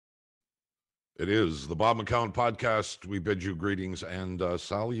It is the Bob McCown podcast. We bid you greetings and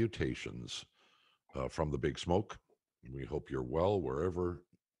salutations from the Big Smoke. We hope you're well wherever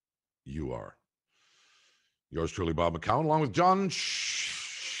you are. Yours truly, Bob McCown, along with John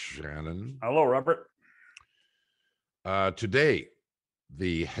Shannon. Hello, Robert. Today,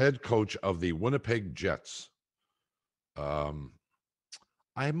 the head coach of the Winnipeg Jets. I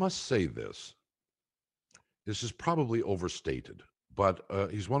must say this. This is probably overstated, but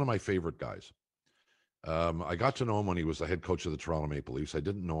he's one of my favorite guys. I got to know him when he was the head coach of the Toronto Maple Leafs. I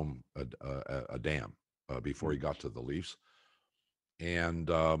didn't know him a damn before he got to the Leafs. And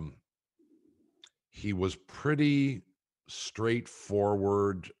he was pretty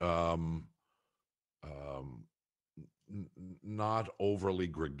straightforward, not overly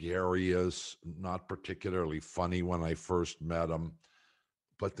gregarious, not particularly funny when I first met him.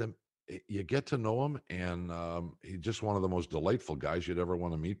 But then you get to know him, and he's just one of the most delightful guys you'd ever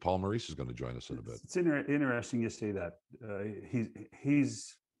want to meet. Paul Maurice is going to join us in a bit. It's interesting you say that.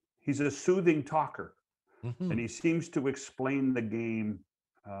 He's a soothing talker, and he seems to explain the game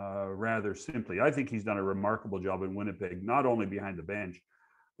rather simply. I think he's done a remarkable job in Winnipeg, not only behind the bench,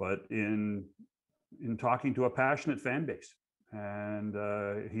 but in talking to a passionate fan base. And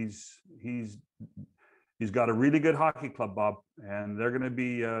he's got a really good hockey club, Bob, and they're going to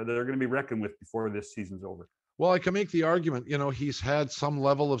be reckoned with before this season's over. Well, I can make the argument, he's had some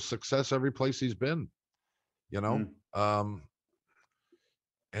level of success every place he's been, and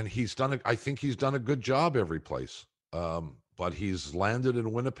he's done it. I think he's done a good job every place. But he's landed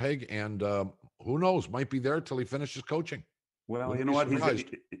in Winnipeg, and who knows, might be there till he finishes coaching. Well, you know what?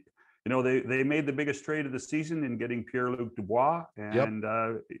 They made the biggest trade of the season in getting Pierre-Luc Dubois, and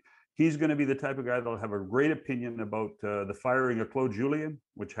he's going to be the type of guy that'll have a great opinion about the firing of Claude Julien,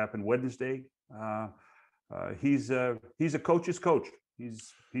 which happened Wednesday. He's a coach's coach.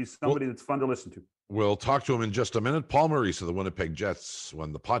 He's somebody that's fun to listen to. We'll talk to him in just a minute. Paul Maurice of the Winnipeg Jets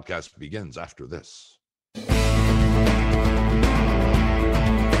when the podcast begins after this.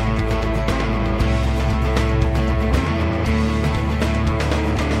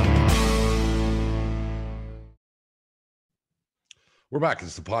 We're back.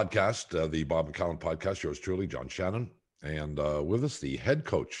 It's the podcast, the Bob McCown podcast. Yours truly, John Shannon. And with us, the head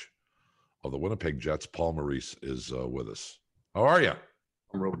coach of the Winnipeg Jets, Paul Maurice, is with us. How are you?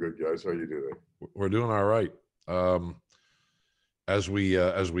 I'm real good, guys. How you doing? We're doing all right. As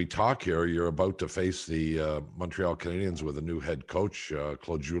we talk here, you're about to face the Montreal Canadiens with a new head coach,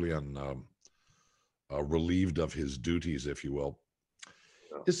 Claude Julien, relieved of his duties, if you will.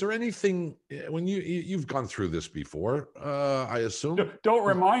 Is there anything, when you've gone through this before, I assume? Don't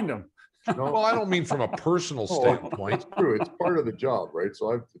remind him. No. Well, I don't mean from a personal standpoint. It's true. It's part of the job, right?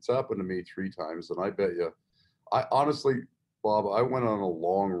 So it's happened to me 3 times, and I bet you, I honestly, Bob, I went on a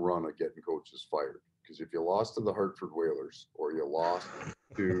long run of getting coaches fired. Because if you lost to the Hartford Whalers or you lost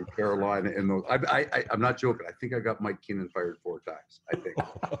to Carolina in those, I'm not joking. I think I got Mike Keenan fired 4 times. I think,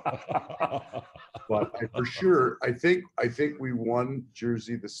 but I think we won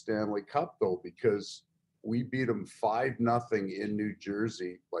Jersey the Stanley Cup though, because we beat them 5-0 in New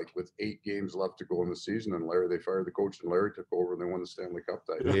Jersey, like with 8 games left to go in the season. And they fired the coach, and Larry took over, and they won the Stanley Cup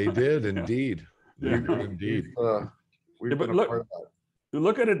that year. They did indeed. Yeah. Indeed. We've been a part of that. You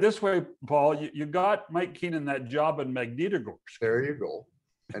look at it this way, Paul. You got Mike Keenan that job in Magnitogorsk. There you go.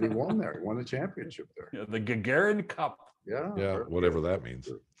 And he won there. He won the championship there. Yeah, the Gagarin Cup. Yeah, whatever that means.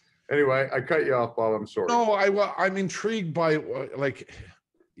 Anyway, I cut you off, Bob. I'm sorry. No, I'm intrigued by, like,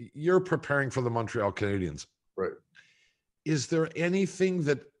 you're preparing for the Montreal Canadiens. Right. Is there anything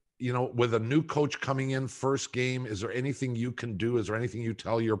that, with a new coach coming in first game, is there anything you can do? Is there anything you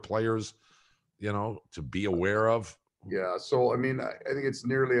tell your players, to be aware of? Yeah, so I mean, I think it's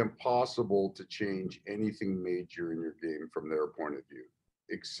nearly impossible to change anything major in your game from their point of view,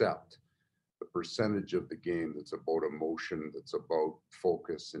 except the percentage of the game that's about emotion, that's about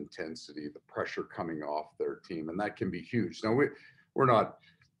focus, intensity, the pressure coming off their team, and that can be huge. Now we're not,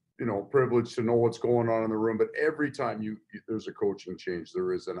 privileged to know what's going on in the room, but every time there's a coaching change,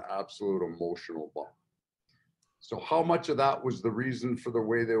 there is an absolute emotional bump. So how much of that was the reason for the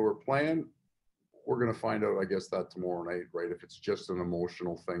way they were playing? We're going to find out, I guess, that tomorrow night, right? If it's just an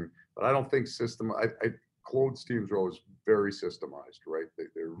emotional thing. But I don't think Claude's teams are always very systemized, right?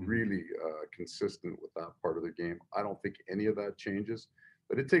 They're really consistent with that part of the game. I don't think any of that changes.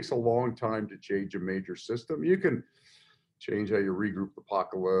 But it takes a long time to change a major system. You can change how you regroup the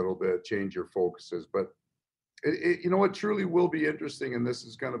puck a little bit, change your focuses. But it truly will be interesting. And this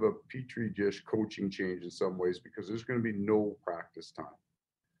is kind of a petri dish coaching change in some ways, because there's going to be no practice time.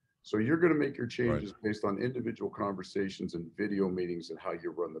 So you're going to make your changes based on individual conversations and video meetings and how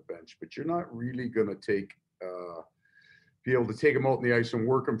you run the bench, but you're not really going to be able to take them out on the ice and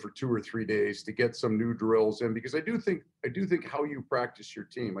work them for 2 or 3 days to get some new drills in, because I do think how you practice your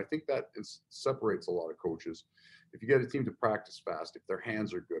team, I think that separates a lot of coaches. If you get a team to practice fast, if their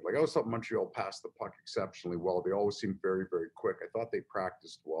hands are good, like I always thought Montreal passed the puck exceptionally well. They always seemed very, very quick. I thought they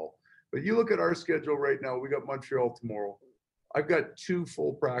practiced well. But you look at our schedule right now, we got Montreal tomorrow. I've got 2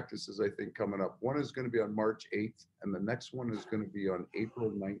 full practices, I think, coming up. One is going to be on March 8th, and the next one is going to be on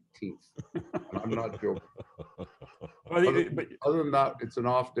April 19th. And I'm not joking. Other than that, it's an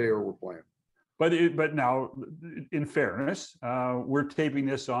off day or we're playing. But now, in fairness, we're taping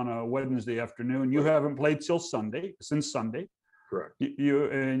this on a Wednesday afternoon. You haven't played since Sunday. Correct.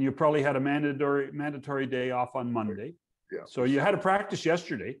 You probably had a mandatory day off on Monday. Yeah. So you had a practice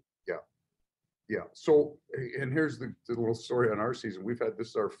yesterday. Yeah. So, and here's the little story on our season. This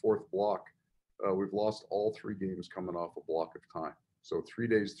is our 4th block. We've lost all 3 games coming off a block of time. So 3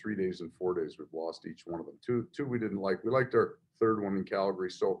 days, 3 days, and 4 days, we've lost each one of them. Two we didn't like. We liked our 3rd one in Calgary.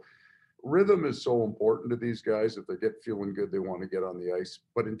 So rhythm is so important to these guys. If they get feeling good, they want to get on the ice.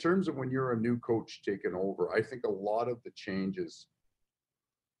 But in terms of when you're a new coach taking over, I think a lot of the changes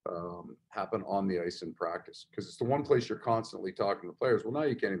happen on the ice in practice, because it's the one place you're constantly talking to the players. Well, now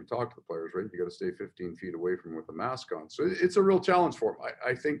you can't even talk to the players, right? You got to stay 15 feet away from them with a mask on. So it's a real challenge for them.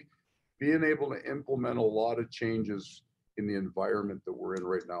 I think being able to implement a lot of changes in the environment that we're in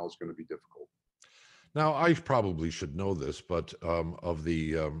right now is going to be difficult. Now, I probably should know this, but of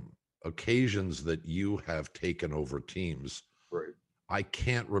the occasions that you have taken over teams, right? I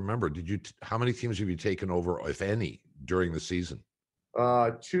can't remember. How many teams have you taken over, if any, during the season?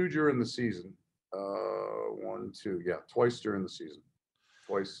 2 during the season. 1, 2, yeah, twice during the season.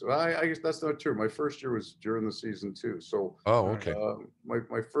 Twice. I guess that's not true. My first year was during the season too. So, okay.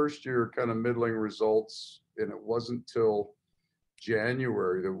 My first year kind of middling results, and it wasn't till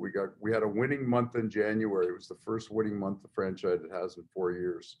January that we had a winning month in January. It was the first winning month the franchise has in 4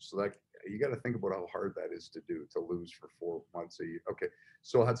 years. So that you got to think about how hard that is to do, to lose for 4 months a year. Okay,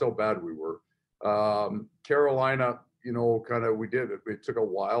 so that's how bad we were. Carolina, kind of we did it. It took a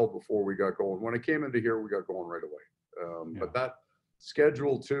while before we got going. When I came into here, we got going right away. But that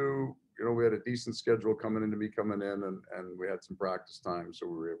schedule too, we had a decent schedule coming in, and we had some practice time, so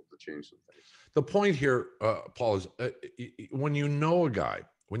we were able to change some things. The point here, Paul, is when you know a guy,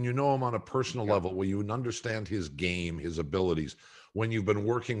 when you know him on a personal level, when you understand his game, his abilities, when you've been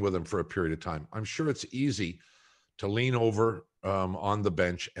working with him for a period of time, I'm sure it's easy to lean over on the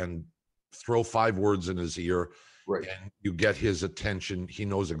bench and throw 5 words in his ear, right, and you get his attention. He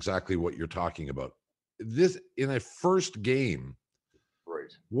knows exactly what you're talking about. This in a first game,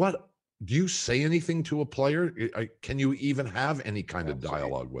 right? What do you say anything to a player? Can you even have any kind of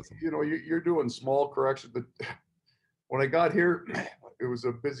dialogue with him? You're doing small corrections. When I got here, it was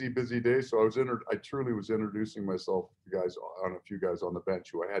a busy day. So I truly was introducing myself to a few guys on the bench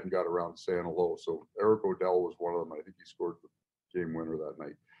who I hadn't got around to saying hello. So Eric O'Dell was one of them. I think he scored the game winner that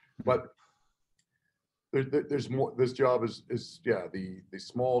night. But there's more. This job is the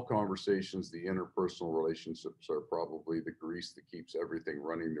small conversations, the interpersonal relationships are probably the grease that keeps everything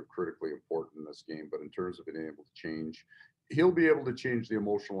running. They're critically important in this game. But in terms of being able to change, he'll be able to change the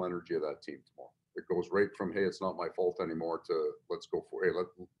emotional energy of that team tomorrow. It goes right from, hey, it's not my fault anymore, to let's go for it.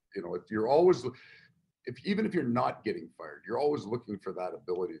 Hey, you're always, even if you're not getting fired, you're always looking for that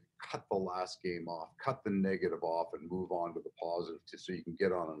ability to cut the last game off, cut the negative off, and move on to the positive, so you can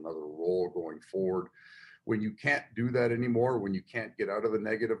get on another roll going forward. When you can't do that anymore, when you can't get out of the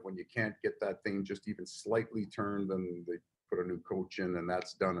negative, when you can't get that thing just even slightly turned, then they put a new coach in, and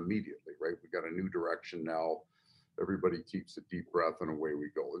that's done immediately, right? We got a new direction now. Everybody keeps a deep breath, and away we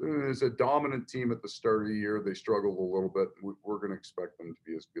go. It's a dominant team at the start of the year. They struggled a little bit. We're going to expect them to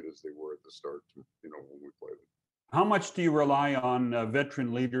be as good as they were at the start, when we play them. How much do you rely on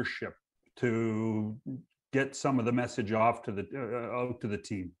veteran leadership to get some of the message off to out to the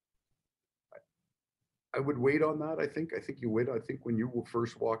team? I would wait on that. I think you wait. I think when you will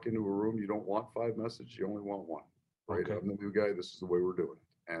first walk into a room, you don't want 5 messages. You only want 1, right? Okay. I'm the new guy. This is the way we're doing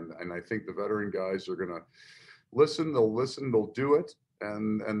it. And I think the veteran guys are going to listen. They'll do it.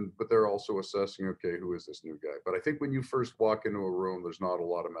 But they're also assessing, okay, who is this new guy? But I think when you first walk into a room, there's not a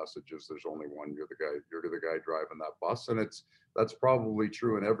lot of messages. There's only one. You're the guy driving that bus. And that's probably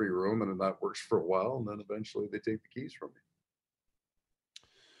true in every room. And that works for a while. And then eventually they take the keys from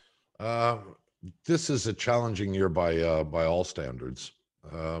you. This is a challenging year by all standards.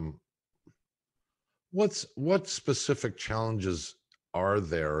 What specific challenges are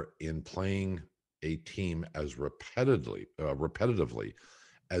there in playing a team as repetitively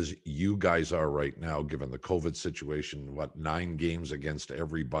as you guys are right now, given the COVID situation, what, 9 games against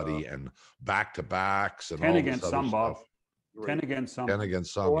everybody and back-to-backs and 10 all this against other some, Bob. stuff. 10 Right. against some. 10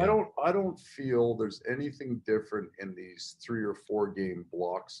 against some, So yeah. I don't feel there's anything different in these 3 or 4 game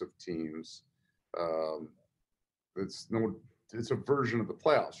blocks of teams. It's a version of the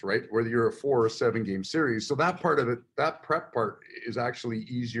playoffs, right? Whether you're a 4 or 7 game series. So that part of it, that prep part is actually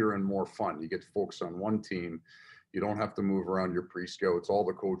easier and more fun. You get to focus on one team. You don't have to move around your pre-scouts. All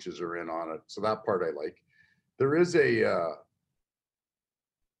the coaches are in on it. So that part I like. There is it's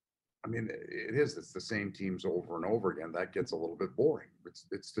the same teams over and over again. That gets a little bit boring.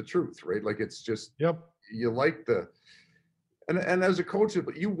 It's the truth, right? Like, it's just, you like and as a coach,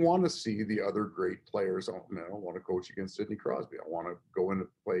 but you want to see the other great players. I don't want to coach against Sidney Crosby. I want to go in and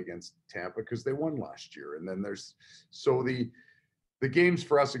play against Tampa because they won last year. And then the games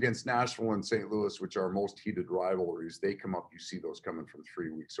for us against Nashville and St. Louis, which are our most heated rivalries, they come up, you see those coming from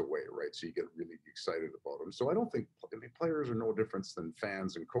 3 weeks away, right? So you get really excited about them. So I don't think, players are no different than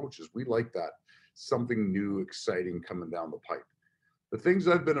fans and coaches. We like that, something new, exciting coming down the pipe. The things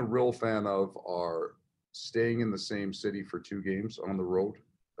I've been a real fan of are staying in the same city for 2 games on the road.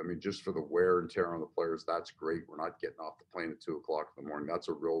 Just for the wear and tear on the players, that's great. We're not getting off the plane at 2:00 in the morning. That's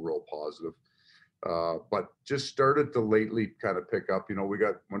a real positive. But just started to lately kind of pick up, we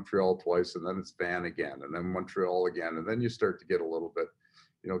got Montreal twice, and then it's Van again, and then Montreal again. And then you start to get a little bit,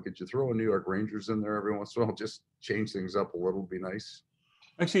 could you throw a New York Rangers in there every once in a while? Just change things up a little, be nice.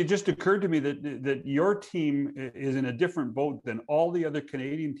 Actually, it just occurred to me that your team is in a different boat than all the other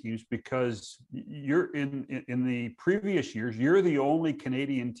Canadian teams, because you're in the previous years, you're the only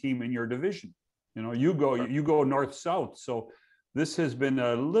Canadian team in your division. You go north-south. So this has been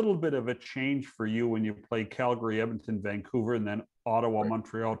a little bit of a change for you when you play Calgary, Edmonton, Vancouver, and then Ottawa,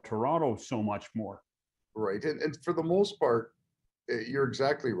 Montreal, Toronto so much more. Right. And for the most part, you're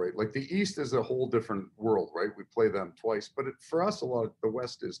exactly right. Like, the East is a whole different world, right? We play them twice, but for us, a lot of the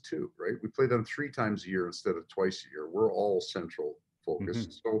West is too, right? We play them 3 times a year instead of twice a year. We're all central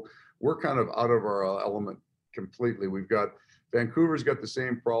focused. So we're kind of out of our element completely. We've got Vancouver's got the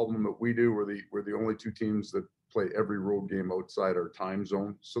same problem that we do. We're the only 2 teams that play every road game outside our time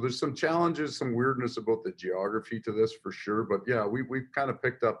zone. So there's some challenges, some weirdness about the geography to this for sure. But yeah, we've kind of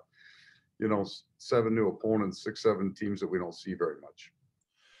picked up, 7 new opponents, 6, 7 teams that we don't see very much.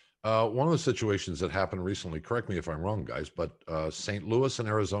 One of the situations that happened recently, correct me if I'm wrong, guys, but St. Louis and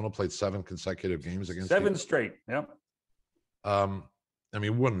Arizona played 7 consecutive games against 7 straight. Yep.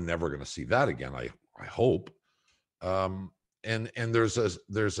 We're never going to see that again. I hope. And there's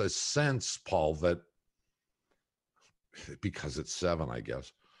a sense, Paul, that because it's 7, I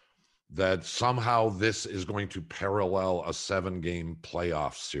guess, that somehow this is going to parallel a 7-game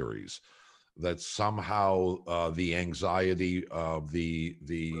playoff series, that somehow the anxiety of the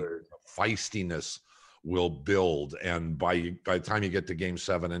feistiness will build, and by the time you get to game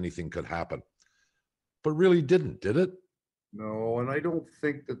 7, anything could happen. But really did it? No, and I don't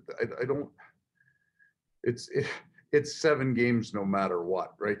think that it's 7 games no matter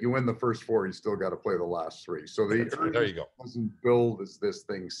what, right? You win the first 4, you still got to play the last 3. So there you go. Doesn't build as this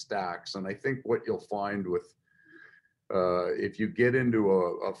thing stacks. And I think what you'll find with if you get into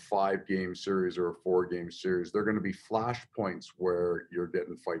a 5-game series or a 4-game series, they're going to be flashpoints where you're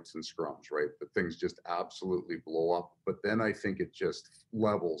getting fights and scrums, right? The things just absolutely blow up. But then I think it just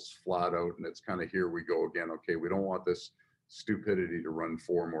levels flat out, and it's kind of, here we go again. Okay, we don't want this stupidity to run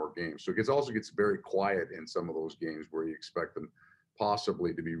 4 more games. So it also gets very quiet in some of those games where you expect them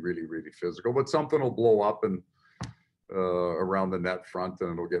possibly to be really physical, but something will blow up and around the net front,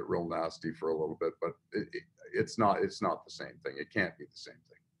 and it'll get real nasty for a little bit. But it's not the same thing. It can't be the same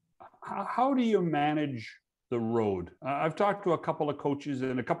thing. How do you manage the road? I've talked to a couple of coaches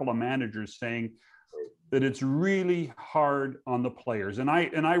and a couple of managers saying that it's really hard on the players, and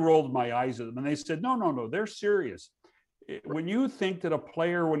I rolled my eyes at them, and they said, no, they're serious. When you think that a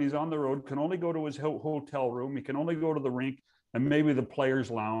player, when he's on the road, can only go to his hotel room, he can only go to the rink and maybe the players'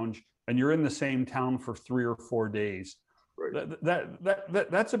 lounge, and you're in the same town for 3 or 4 days, right.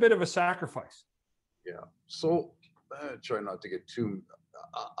 That's a bit of a sacrifice. Yeah. So try not to get too.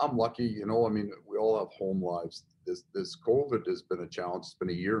 I'm lucky, we all have home lives. This COVID has been a challenge. It's been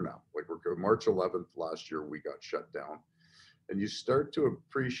a year now. Like, we're March 11th last year, we got shut down, and you start to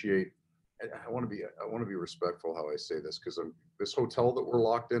appreciate. I want to be respectful how I say this, because this hotel that we're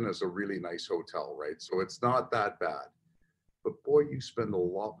locked in is a really nice hotel, right? So it's not that bad. But boy, you spend a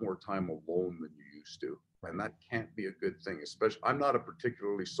lot more time alone than you used to. And that can't be a good thing, especially, I'm not a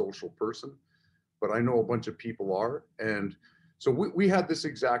particularly social person, but I know a bunch of people are. And so we had this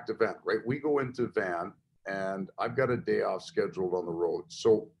exact event, right? We go into Van, and I've got a day off scheduled on the road.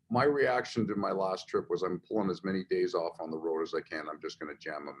 So my reaction to my last trip was I'm pulling as many days off on the road as I can. I'm just going to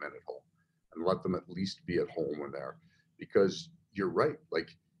jam them in at home and let them at least be at home when they're, because you're right. Like,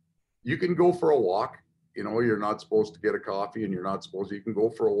 you can go for a walk, you know, you're not supposed to get a coffee and you're not supposed to, you can go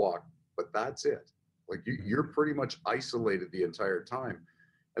for a walk, but that's it. Like, you're pretty much isolated the entire time.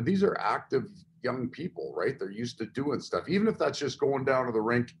 And these are active young people, right? They're used to doing stuff, even if that's just going down to the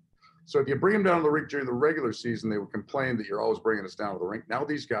rink. So if you bring them down to the rink during the regular season, they would complain that you're always bringing us down to the rink. Now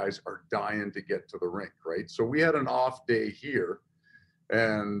these guys are dying to get to the rink, right? So we had an off day here,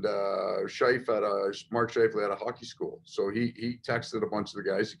 and Mark Scheifele had a hockey school. So he texted a bunch of the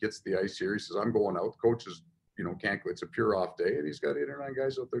guys. He gets to the ice here. He says, I'm going out. Coaches, you know, can't go. It's a pure off day. And he's got 8 or 9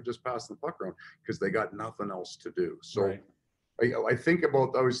 guys out there just passing the puck around because they got nothing else to do. So Right. I was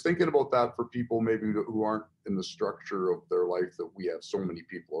thinking about that for people maybe who aren't in the structure of their life, that we have so many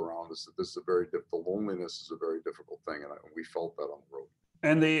people around us, that this is a very difficult, loneliness is a very difficult thing. And we felt that on the road.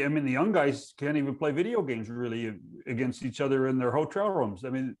 And the young guys can't even play video games really against each other in their hotel rooms.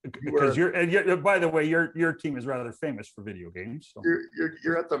 I mean, because by the way, your team is rather famous for video games. So.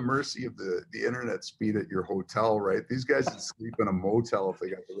 You're at the mercy of the internet speed at your hotel, right? These guys would sleep in a motel if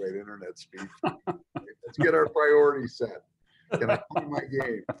they got the right internet speed. Let's get our priorities set. Can I play my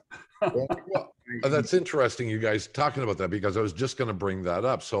game? Well, that's interesting, you guys talking about that, because I was just going to bring that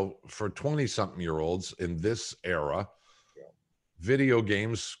up. So for 20-something-year-olds in this era, video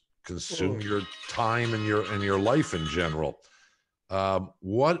games consume your time and your life in general.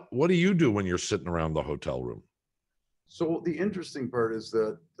 What do you do when you're sitting around the hotel room? So the interesting part is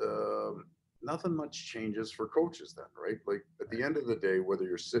that nothing much changes for coaches then, right? Like, at the end of the day, whether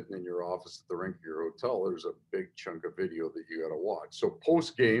you're sitting in your office, at the rink, or your hotel, there's a big chunk of video that you got to watch. So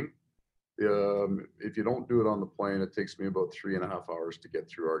post game, if you don't do it on the plane, it takes me about 3.5 hours to get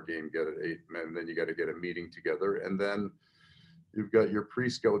through our game, get at 8, and then you got to get a meeting together, and then you've got your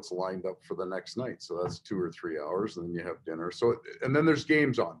pre-scouts lined up for the next night. So that's 2 or 3 hours, and then you have dinner. So, and then there's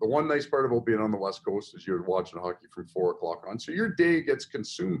games on. The one nice part about being on the West Coast is you're watching hockey from 4 o'clock on. So your day gets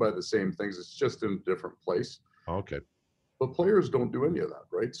consumed by the same things. It's just in a different place. Okay. But players don't do any of that,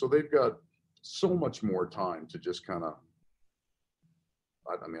 right? So they've got so much more time to just kind of,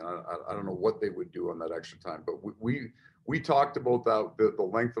 I mean, I don't know what they would do on that extra time, but we talked about that. The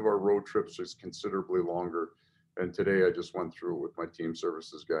length of our road trips is considerably longer. And today I just went through it with my team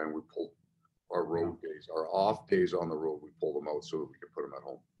services guy, and we pulled our road days, our off days on the road. We pulled them out so that we could put them at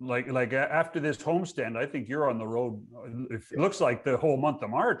home. Like after this homestand, I think you're on the road. It looks like the whole month of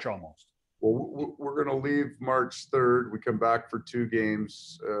March almost. Well, we're going to leave March 3rd. We come back for 2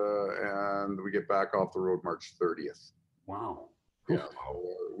 games, and we get back off the road March 30th. Wow. Yeah,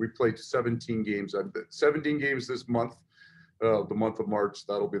 we played 17 games. 17 games this month, the month of March.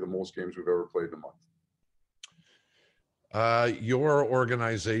 That'll be the most games we've ever played in a month. Your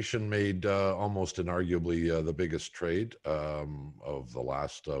organization made almost inarguably the biggest trade of the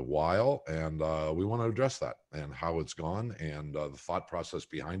last while, and we want to address that and how it's gone and the thought process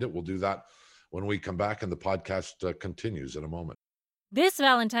behind it. We'll do that when we come back, and the podcast continues in a moment. This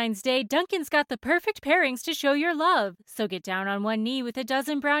Valentine's Day, Dunkin's got the perfect pairings to show your love. So get down on one knee with a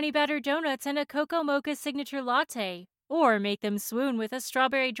dozen brownie batter donuts and a Cocoa Mocha signature latte. Or make them swoon with a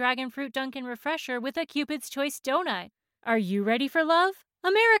strawberry dragon fruit Dunkin' refresher with a Cupid's Choice donut. Are you ready for love?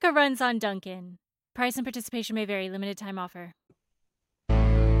 America runs on Dunkin'. Price and participation may vary. Limited time offer.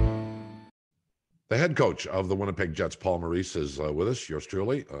 The head coach of the Winnipeg Jets, Paul Maurice, is with us. Yours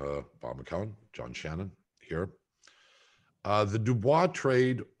truly, Bob McCown, John Shannon here. The Dubois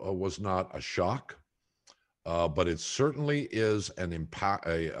trade was not a shock, but it certainly is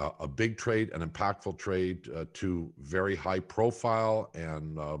a big trade, an impactful trade to very high profile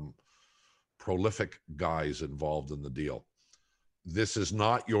and prolific guys involved in the deal. This is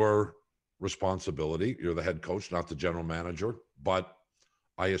not your responsibility. You're the head coach, not the general manager, but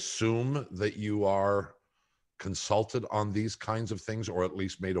I assume that you are consulted on these kinds of things, or at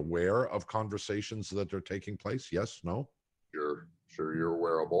least made aware of conversations that are taking place. Yes, no? Sure, you're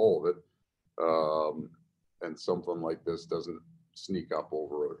aware of all of it. And something like this doesn't sneak up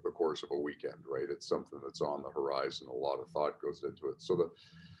over the course of a weekend, right? It's something that's on the horizon. A lot of thought goes into it. So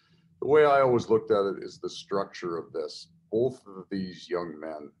the way I always looked at it is the structure of this. Both of these young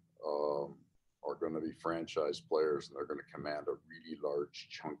men are going to be franchise players, and they're going to command a really large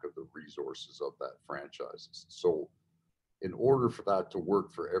chunk of the resources of that franchise. So in order for that to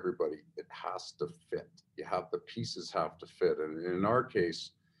work for everybody, it has to fit. The pieces have to fit. And in our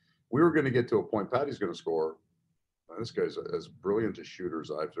case, we were going to get to a point, Patty's going to score. This guy's as brilliant a shooter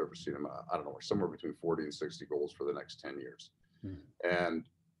as I've ever seen him. I don't know, somewhere between 40 and 60 goals for the next 10 years. And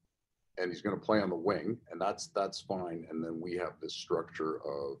and he's going to play on the wing, and that's fine. And then we have this structure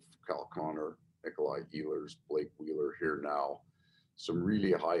of Kyle Connor, Nikolai Ehlers, Blake Wheeler here now, some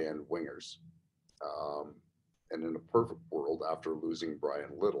really high-end wingers. And in a perfect world, after losing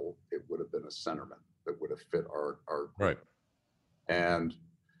Brian Little, it would have been a centerman that would have fit our group. Right. And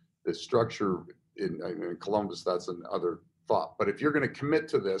the structure in Columbus, that's another thought. But if you're going to commit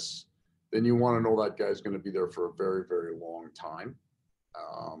to this, then you want to know that guy's going to be there for a very, very long time.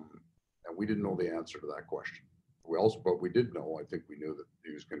 And we didn't know the answer to that question. But we did know, I think we knew that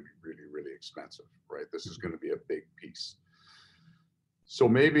he was going to be really, really expensive, right? This is going to be a big piece. So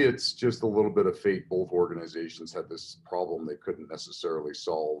maybe it's just a little bit of fate. Both organizations had this problem they couldn't necessarily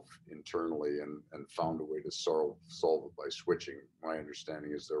solve internally and found a way to solve it by switching. My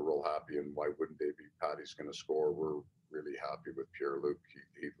understanding is they're real happy, and why wouldn't they be? Patty's going to score. We're really happy with Pierre-Luc.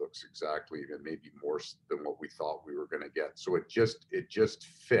 He looks exactly, and maybe more than what we thought we were going to get. So it just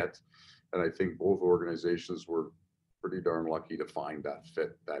fit. And I think both organizations were pretty darn lucky to find that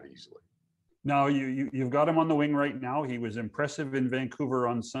fit that easily. Now you've got him on the wing right now. He was impressive in Vancouver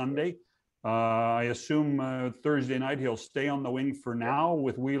on Sunday. I assume Thursday night he'll stay on the wing for now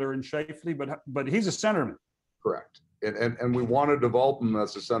with Wheeler and Scheifele, but he's a centerman. Correct. And we want to develop him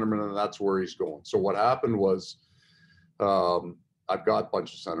as a centerman, and that's where he's going. So what happened was, I've got a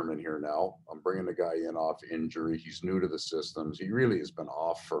bunch of centermen here now. I'm bringing the guy in off injury. He's new to the systems. He really has been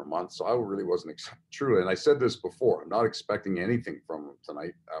off for a month. So I really wasn't truly, and I said this before, I'm not expecting anything from him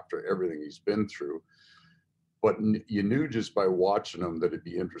tonight after everything he's been through. But you knew just by watching him that it'd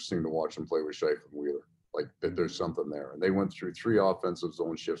be interesting to watch him play with Scheifele and Wheeler, like that there's something there. And they went through 3 offensive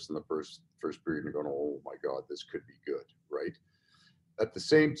zone shifts in the first period and going, oh my God, this could be good, right?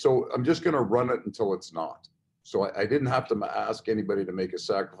 So I'm just going to run it until it's not. So I didn't have to ask anybody to make a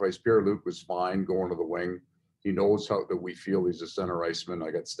sacrifice. Pierre-Luc was fine going to the wing. He knows that we feel he's a center iceman. I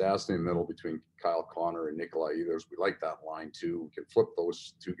got Stastny in the middle between Kyle Connor and Nikolai Ehlers. We like that line too. We can flip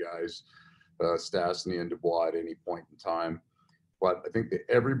those 2 guys, Stastny and Dubois at any point in time. But I think that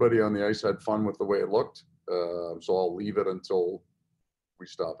everybody on the ice had fun with the way it looked. So I'll leave it until we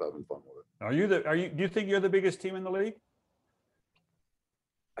stop having fun with it. Do you think you're the biggest team in the league?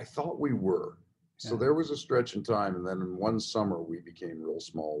 I thought we were. So there was a stretch in time, and then in one summer we became real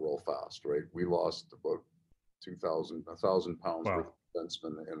small, real fast, right? We lost about 1,000 pounds worth of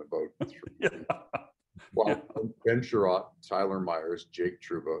defensemen in about 3 years. Well, Ben Sherratt, Tyler Myers, Jake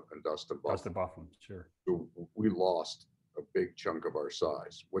Trouba, and Dustin Bufflin. Sure. So we lost a big chunk of our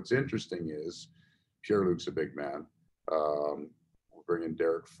size. What's interesting is Pierre-Luc's a big man. We're bringing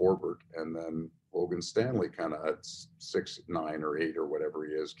Derek Forbert, and then Logan Stanley kind of at 6'9" or 8" or whatever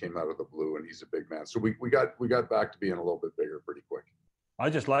he is, came out of the blue, and he's a big man. So we got back to being a little bit bigger pretty quick.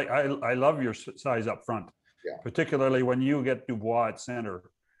 I love your size up front, particularly when you get Dubois at center.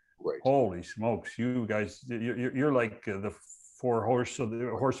 Right. Holy smokes, you guys, you're like the 4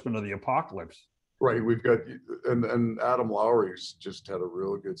 horsemen of the apocalypse. Right. We've got, and Adam Lowry's just had a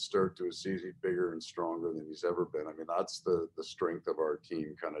real good start to his season, bigger and stronger than he's ever been. I mean, that's the strength of our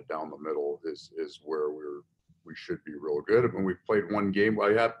team, kind of down the middle is where we should be real good. I mean, we've played one game.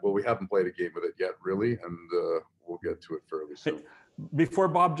 We haven't played a game with it yet, really, and we'll get to it fairly soon. Before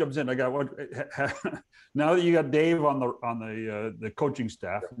Bob jumps in, I got one. Now that you got Dave on the coaching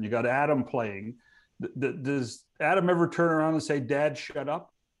staff, and you got Adam playing, does Adam ever turn around and say, "Dad, shut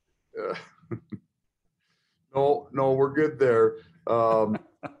up"? No, we're good there.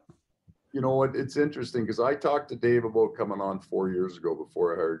 You know what? It's interesting because I talked to Dave about coming on 4 years ago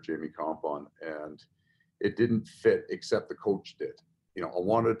before I hired Jamie Comp on, and it didn't fit except the coach did. You know, I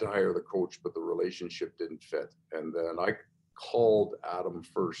wanted to hire the coach, but the relationship didn't fit. And then I called Adam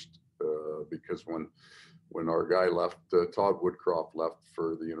first because when our guy left, Todd Woodcroft left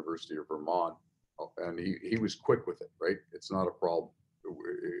for the University of Vermont, and he was quick with it, right? It's not a problem.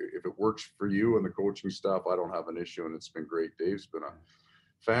 If it works for you and the coaching staff, I don't have an issue, and it's been great. Dave's been a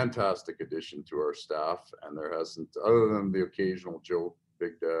fantastic addition to our staff, and there hasn't, other than the occasional joke,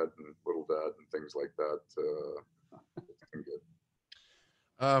 big dad and little dad and things like that, it's been good.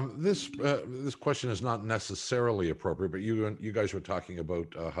 This question is not necessarily appropriate, but you guys were talking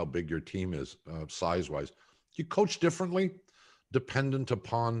about how big your team is size-wise. Do you coach differently, dependent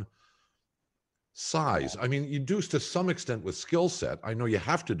upon size? I mean, you do to some extent with skill set. I know you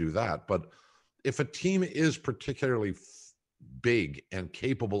have to do that, but if a team is particularly big and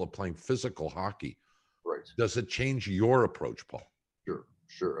capable of playing physical hockey, right, does it change your approach, Paul?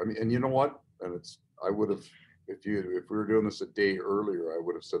 Sure. I mean, and you know what? And I would have, if we were doing this a day earlier, I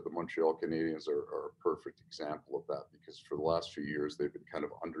would have said the Montreal Canadiens are a perfect example of that, because for the last few years they've been kind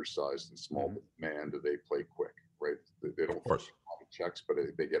of undersized and small, but man, do they play quick, right? They don't. Of course. checks, but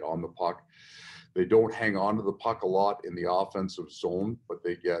they get on the puck. They don't hang on to the puck a lot in the offensive zone, but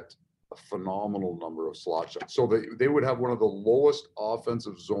they get a phenomenal number of slot shots. So they would have one of the lowest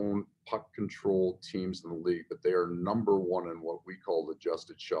offensive zone puck control teams in the league, but they are number one in what we call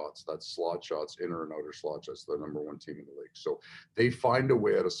adjusted shots. That's slot shots, inner and outer slot shots. They're number one team in the league. So they find a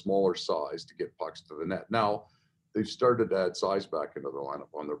way at a smaller size to get pucks to the net. Now, they've started to add size back into the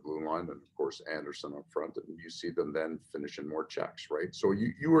lineup on their blue line, and of course Anderson up front, and you see them then finishing more checks, right? So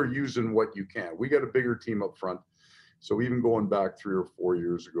you are using what you can. We got a bigger team up front, so even going back 3 or 4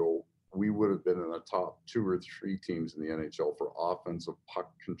 years ago, we would have been in the top 2 or 3 teams in the NHL for offensive puck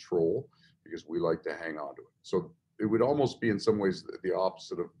control because we like to hang on to it. So it would almost be in some ways the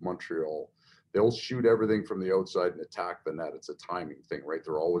opposite of Montreal. They'll shoot everything from the outside and attack the net. It's a timing thing, right?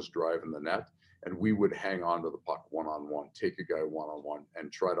 They're always driving the net. And we would hang on to the puck one-on-one, take a guy one-on-one,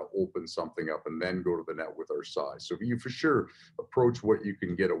 and try to open something up and then go to the net with our size. So you for sure approach what you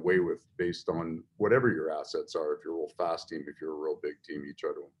can get away with based on whatever your assets are. If you're a real fast team, if you're a real big team, you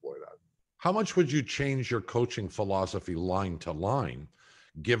try to employ that. How much would you change your coaching philosophy line to line,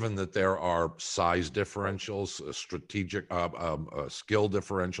 given that there are size differentials, strategic skill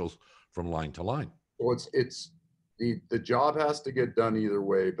differentials from line to line? So the job has to get done either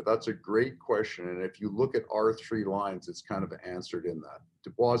way, but that's a great question. And if you look at our 3 lines, it's kind of answered in that.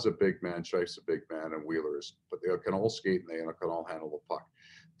 Dubois is a big man, Scheif's a big man, and Wheeler is, but they can all skate and they can all handle the puck.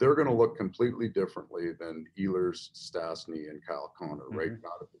 They're going to look completely differently than Ehlers, Stastny, and Kyle Connor, right?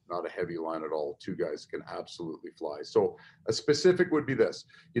 Not a heavy line at all. 2 guys can absolutely fly. So a specific would be this.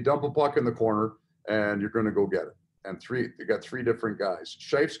 You dump a puck in the corner and you're going to go get it. And they got 3 different guys.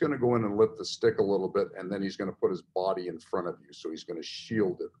 Scheif's going to go in and lift the stick a little bit, and then he's going to put his body in front of you. So he's going to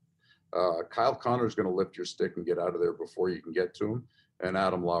shield it. Kyle Connor is going to lift your stick and get out of there before you can get to him. And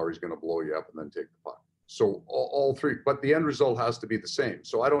Adam Lowry is going to blow you up and then take the puck. So all 3, but the end result has to be the same.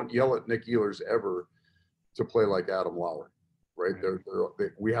 So I don't yell at Nick Ehlers ever to play like Adam Lowry, right?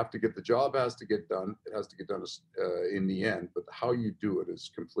 We have to get, the job has to get done. It has to get done in the end, but how you do it is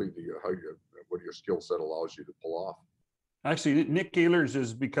completely what your skill set allows you to pull off. Actually, Nick Ehlers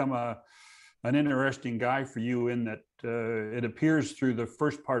has become an interesting guy for you in that it appears through the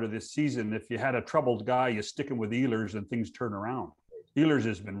first part of this season, if you had a troubled guy, you stick him with Ehlers and things turn around. Ehlers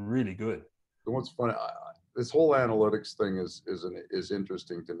has been really good. So what's funny, this whole analytics thing is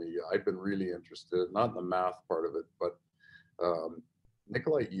interesting to me. I've been really interested, not in the math part of it, but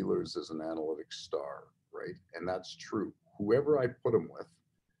Nikolai Ehlers is an analytics star, right? And that's true. Whoever I put him with,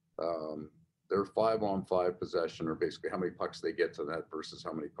 their 5-on-5 possession, or basically how many pucks they get to the net versus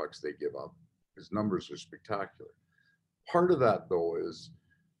how many pucks they give up, his numbers are spectacular. Part of that, though, is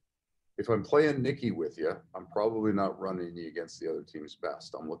if I'm playing Nicky with you, I'm probably not running you against the other team's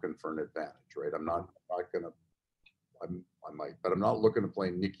best. I'm looking for an advantage, right? I'm not going to, I might, but I'm not looking to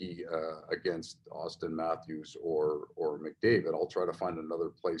play Nicky against Austin Matthews or McDavid. I'll try to find another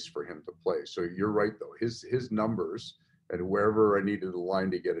place for him to play. So you're right, though. His numbers, and wherever I needed a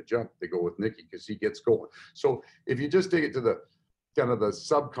line to get a jump, they go with Nicky because he gets going. So if you just take it to the kind of the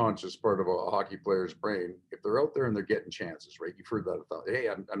subconscious part of a hockey player's brain, if they're out there and they're getting chances, right? You've heard that thought, hey,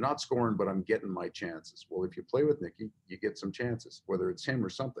 I'm not scoring, but I'm getting my chances. Well, if you play with Nicky, you get some chances, whether it's him or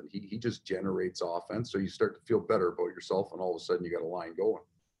something. He just generates offense. So you start to feel better about yourself, and all of a sudden you got a line going.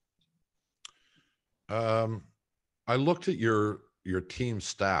 I looked at your team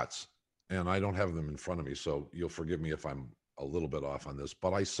stats, and I don't have them in front of me, so you'll forgive me if I'm a little bit off on this,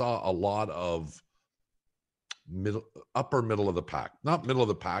 but I saw a lot of upper middle of the pack, not middle of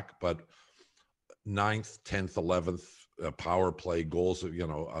the pack, but 9th, 10th, 11th power play goals,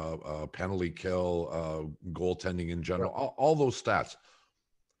 penalty kill, goaltending in general, all those stats.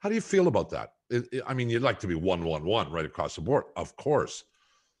 How do you feel about that? I mean, you'd like to be 1-1-1 right across the board, of course.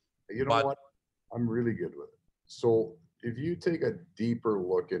 You know what? I'm really good with it. So if you take a deeper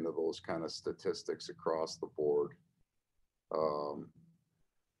look into those kind of statistics across the board,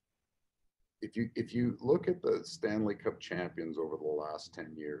 if you look at the Stanley Cup champions over the last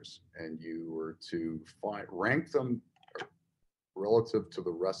 10 years and you were to rank them relative to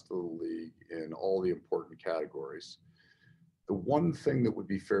the rest of the league in all the important categories, the one thing that would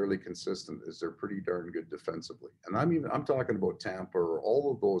be fairly consistent is they're pretty darn good defensively. And I'm talking about Tampa or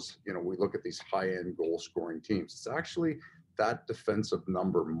all of those, we look at these high-end goal scoring teams. It's actually that defensive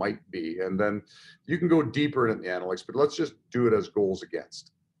number might be, and then you can go deeper in the analytics, but let's just do it as goals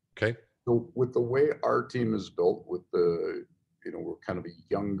against. Okay. So with the way our team is built, with the, we're kind of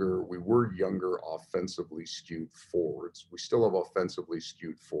we were younger offensively skewed forwards. We still have offensively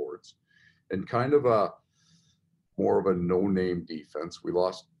skewed forwards and kind of more of a no-name defense. We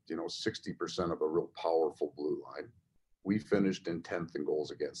lost, 60% of a real powerful blue line. We finished in 10th in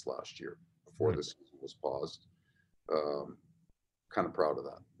goals against last year before the season was paused. Kind of proud of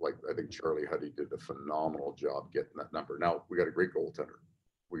that. Like, I think Charlie Huddy did a phenomenal job getting that number. Now, we got a great goaltender.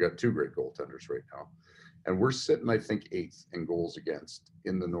 We got two great goaltenders right now. And we're sitting, I think, 8th in goals against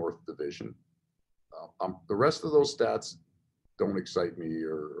in the North Division. The rest of those stats don't excite me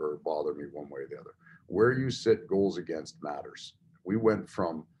or bother me one way or the other. Where you sit goals against matters. We went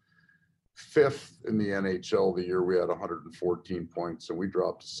from 5th in the NHL the year we had 114 points, and we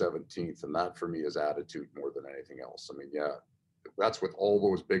dropped to 17th. And that for me is attitude more than anything else. I mean, yeah, that's with all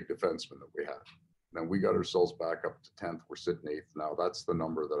those big defensemen that we had. Then we got ourselves back up to 10th. We're sitting 8th now. That's the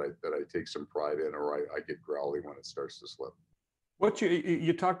number that I take some pride in, or I get growly when it starts to slip.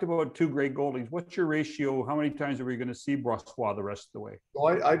 You talked about two great goalies. What's your ratio? How many times are we going to see Brossois the rest of the way?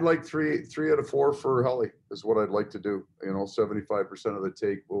 Well, I'd like three out of 4 for Helly is what I'd like to do. 75% of the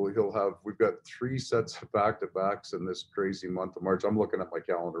take. We've got 3 sets of back-to-backs in this crazy month of March. I'm looking at my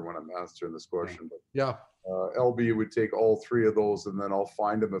calendar when I'm answering this question, but yeah, LB would take all 3 of those, and then I'll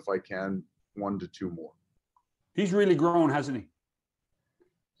find him if I can 1 to 2 more. He's really grown, hasn't he?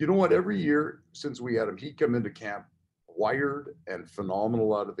 You know what? Every year since we had him, he'd come into camp wired and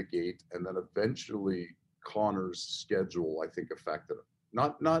phenomenal out of the gate, and then eventually Connor's schedule, I think, affected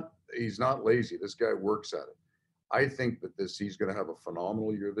him. He's not lazy. This guy works at it. I think that he's going to have a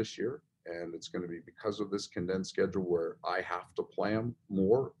phenomenal year this year, and it's going to be because of this condensed schedule where I have to play him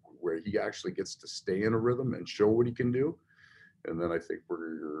more, where he actually gets to stay in a rhythm and show what he can do. And then I think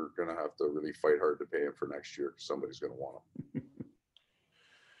we're going to have to really fight hard to pay him for next year because somebody's going to want him.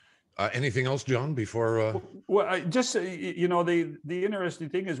 Anything else, John, before? Well, the interesting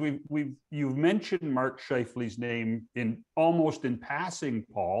thing is you've mentioned Mark Scheifele's name almost in passing,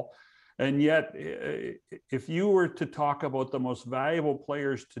 Paul, and yet if you were to talk about the most valuable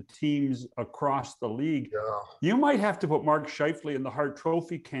players to teams across the league, you might have to put Mark Scheifele in the Hart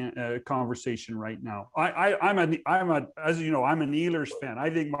Trophy conversation right now. I'm an Ehlers fan.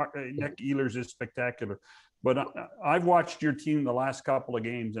 I think Nick Ehlers is spectacular. But I've watched your team the last couple of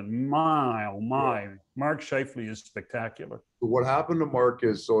games, and Mark Scheifele is spectacular. What happened to Mark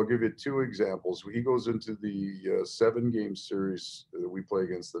is, so I'll give you 2 examples. He goes into the 7-game series that we play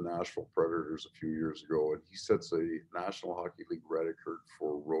against the Nashville Predators a few years ago, and he sets a National Hockey League record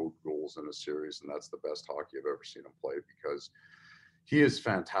for road goals in a series, and that's the best hockey I've ever seen him play because he is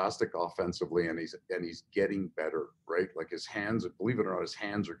fantastic offensively, and he's getting better, right? Like his hands, believe it or not, his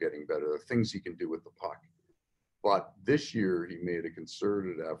hands are getting better. The things he can do with the puck. But this year, he made a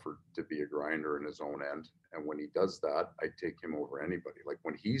concerted effort to be a grinder in his own end. And when he does that, I take him over anybody. Like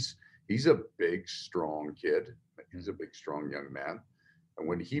when he's a big, strong kid. He's a big, strong young man. And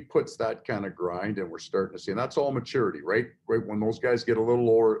when he puts that kind of grind, and we're starting to see, and that's all maturity, right? Right. When those guys get a little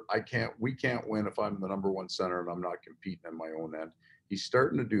lower, we can't win if I'm the number 1 center and I'm not competing in my own end. He's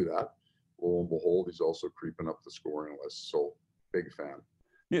starting to do that. Lo and behold, he's also creeping up the scoring list. So big fan.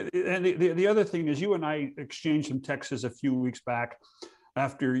 Yeah, and the other thing is, you and I exchanged some texts a few weeks back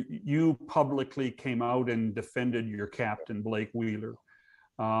after you publicly came out and defended your captain, Blake Wheeler.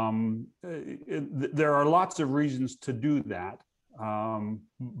 There are lots of reasons to do that.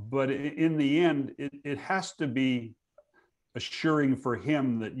 But in the end, it has to be assuring for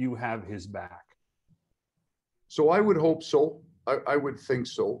him that you have his back. So I would hope so. I would think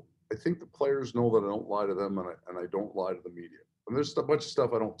so. I think the players know that I don't lie to them, and I don't lie to the media. And there's a bunch of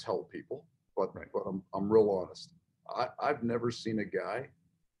stuff I don't tell people, but I'm real honest. I've never seen a guy,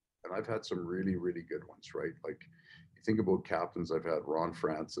 and I've had some really, really good ones, right? Like you think about captains, I've had Ron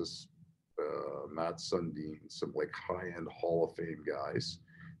Francis, Matt Sundin, some like high-end Hall of Fame guys.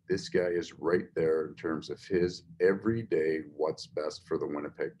 This guy is right there in terms of his everyday what's best for the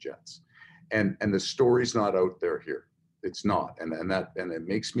Winnipeg Jets. And the story's not out there here. It's not. And it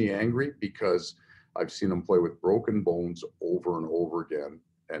makes me angry because I've seen him play with broken bones over and over again.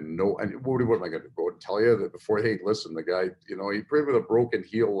 And what am I going to go and tell you that before? Hey, listen, the guy, he played with a broken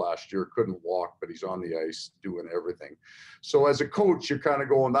heel last year, couldn't walk, but he's on the ice doing everything. So as a coach, you're kind of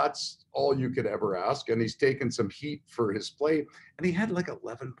going, that's all you could ever ask. And he's taken some heat for his play, and he had like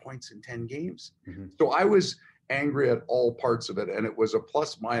 11 points in 10 games. Mm-hmm. So I was angry at all parts of it, and it was a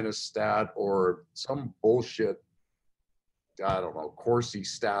plus-minus stat or some bullshit, I don't know, Corsi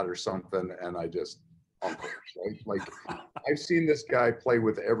stat or something, and I just, right? Like, I've seen this guy play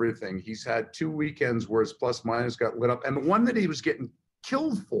with everything. He's had 2 weekends where his plus-minus got lit up, and the one that he was getting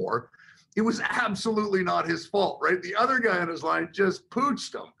killed for, it was absolutely not his fault, right? The other guy on his line just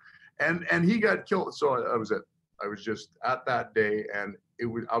pooched him, and he got killed. So I was just at that day, and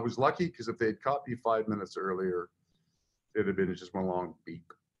I was lucky because if they had caught me 5 minutes earlier, it'd have been just one long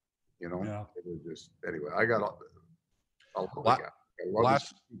beep, Yeah. It was just, anyway, I got I'll call La- the gap. I love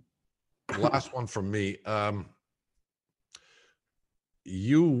his- last one from me.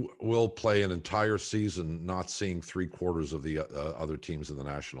 You will play an entire season not seeing 3/4 of the other teams in the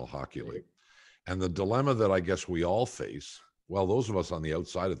National Hockey League. And the dilemma that I guess we all face, well, those of us on the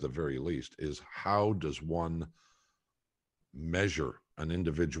outside at the very least, is how does one measure an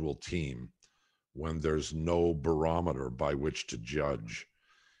individual team when there's no barometer by which to judge?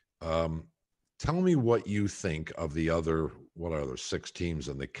 Tell me what you think of the other, what are there, 6 teams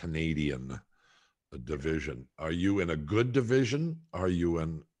in the Canadian division. Are you in a good division? Are you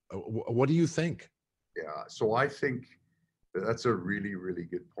in, what do you think? Yeah, so I think that's a really, really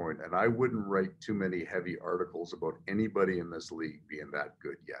good point. And I wouldn't write too many heavy articles about anybody in this league being that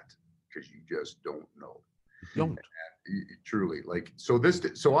good yet, because you just don't know. You don't. Truly, like, so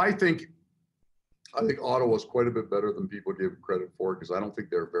I think Ottawa's quite a bit better than people give credit for, because I don't think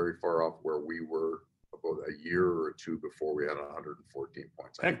they're very far off where we were about a year or two before we had 114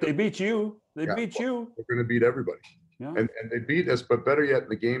 points. Heck, they beat you. They beat you. They're going to beat everybody. Yeah. And they beat us, but better yet, in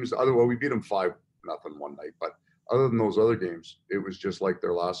the games, otherwise we beat them 5-0 one night. But other than those other games, it was just like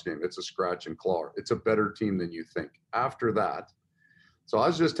their last game. It's a scratch and claw. It's a better team than you think. After that, so I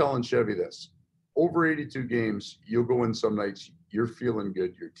was just telling Chevy this. Over 82 games, you'll go in some nights, you're feeling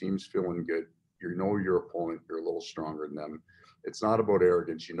good, your team's feeling good. You know your opponent, you're a little stronger than them. It's not about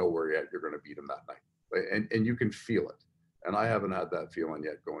arrogance. You know where you're at. You're going to beat them that night. And you can feel it. And I haven't had that feeling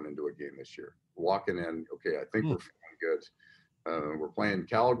yet going into a game this year. Walking in, okay, I think we're feeling good. We're playing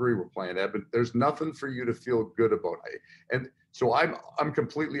Calgary, we're playing Edmonton. There's nothing for you to feel good about. And so I'm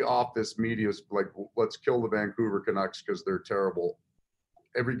completely off this media, like, let's kill the Vancouver Canucks because they're terrible.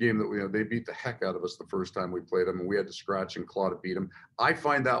 Every game that they beat the heck out of us the first time we played them, and we had to scratch and claw to beat them. I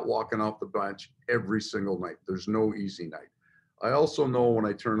find that walking off the bench every single night. There's no easy night. I also know when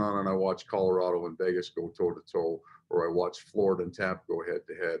I turn on and I watch Colorado and Vegas go toe-to-toe, or I watch Florida and Tampa go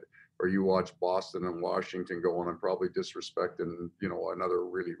head-to-head, or you watch Boston and Washington go on, I'm probably disrespecting, another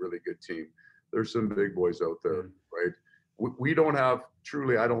really, really good team. There's some big boys out there, right? We don't have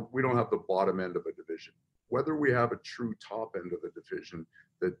we don't have the bottom end of a division. Whether we have a true top end of the division,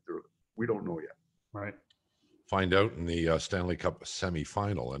 we don't know yet. Right. Find out in the Stanley Cup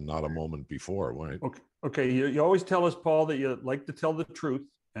semifinal and not a moment before, right? Okay. You always tell us, Paul, that you like to tell the truth,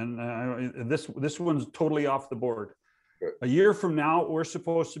 and this one's totally off the board. Good. A year from now, we're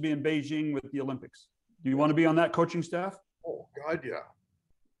supposed to be in Beijing with the Olympics. Do you want to be on that coaching staff? Oh God, yeah.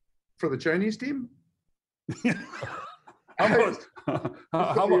 For the Chinese team? How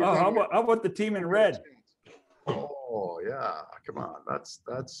about the team in red? Oh yeah, come on. That's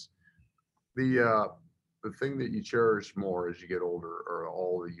the thing that you cherish more as you get older are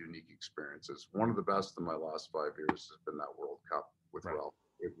all the unique experiences. One of the best in my last 5 years has been that World Cup with Ralph.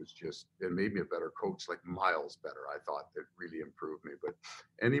 It was it made me a better coach, like miles better. I thought it really improved me. But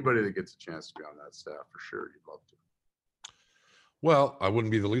anybody that gets a chance to be on that staff, for sure, you'd love to. Well, I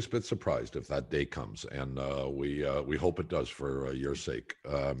wouldn't be the least bit surprised if that day comes, and we hope it does for your sake.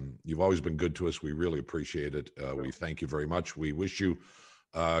 You've always been good to us. We really appreciate it. We thank you very much. We wish you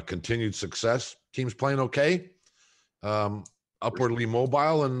continued success. Team's playing okay, upwardly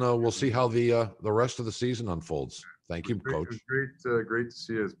mobile, and we'll see how the rest of the season unfolds. Thank you, Coach. Great to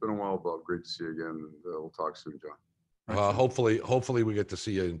see you. It's been a while, Bob. Great to see you again. We'll talk soon, John. Hopefully we get to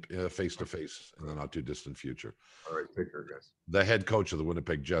see you face to face in the not too distant future. All right, take care, guys. The head coach of the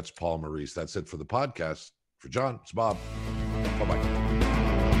Winnipeg Jets, Paul Maurice. That's it for the podcast. For John, it's Bob. Bye-bye.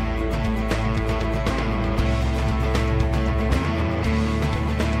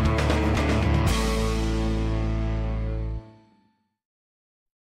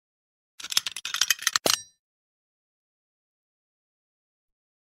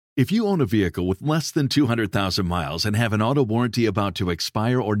 If you own a vehicle with less than 200,000 miles and have an auto warranty about to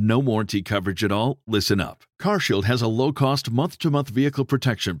expire or no warranty coverage at all, listen up. CarShield has a low-cost month-to-month vehicle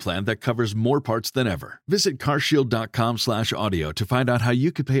protection plan that covers more parts than ever. Visit carshield.com/audio to find out how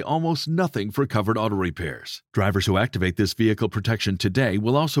you could pay almost nothing for covered auto repairs. Drivers who activate this vehicle protection today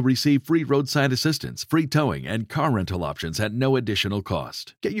will also receive free roadside assistance, free towing, and car rental options at no additional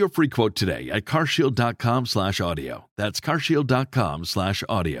cost. Get your free quote today at carshield.com/audio. That's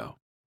carshield.com/audio.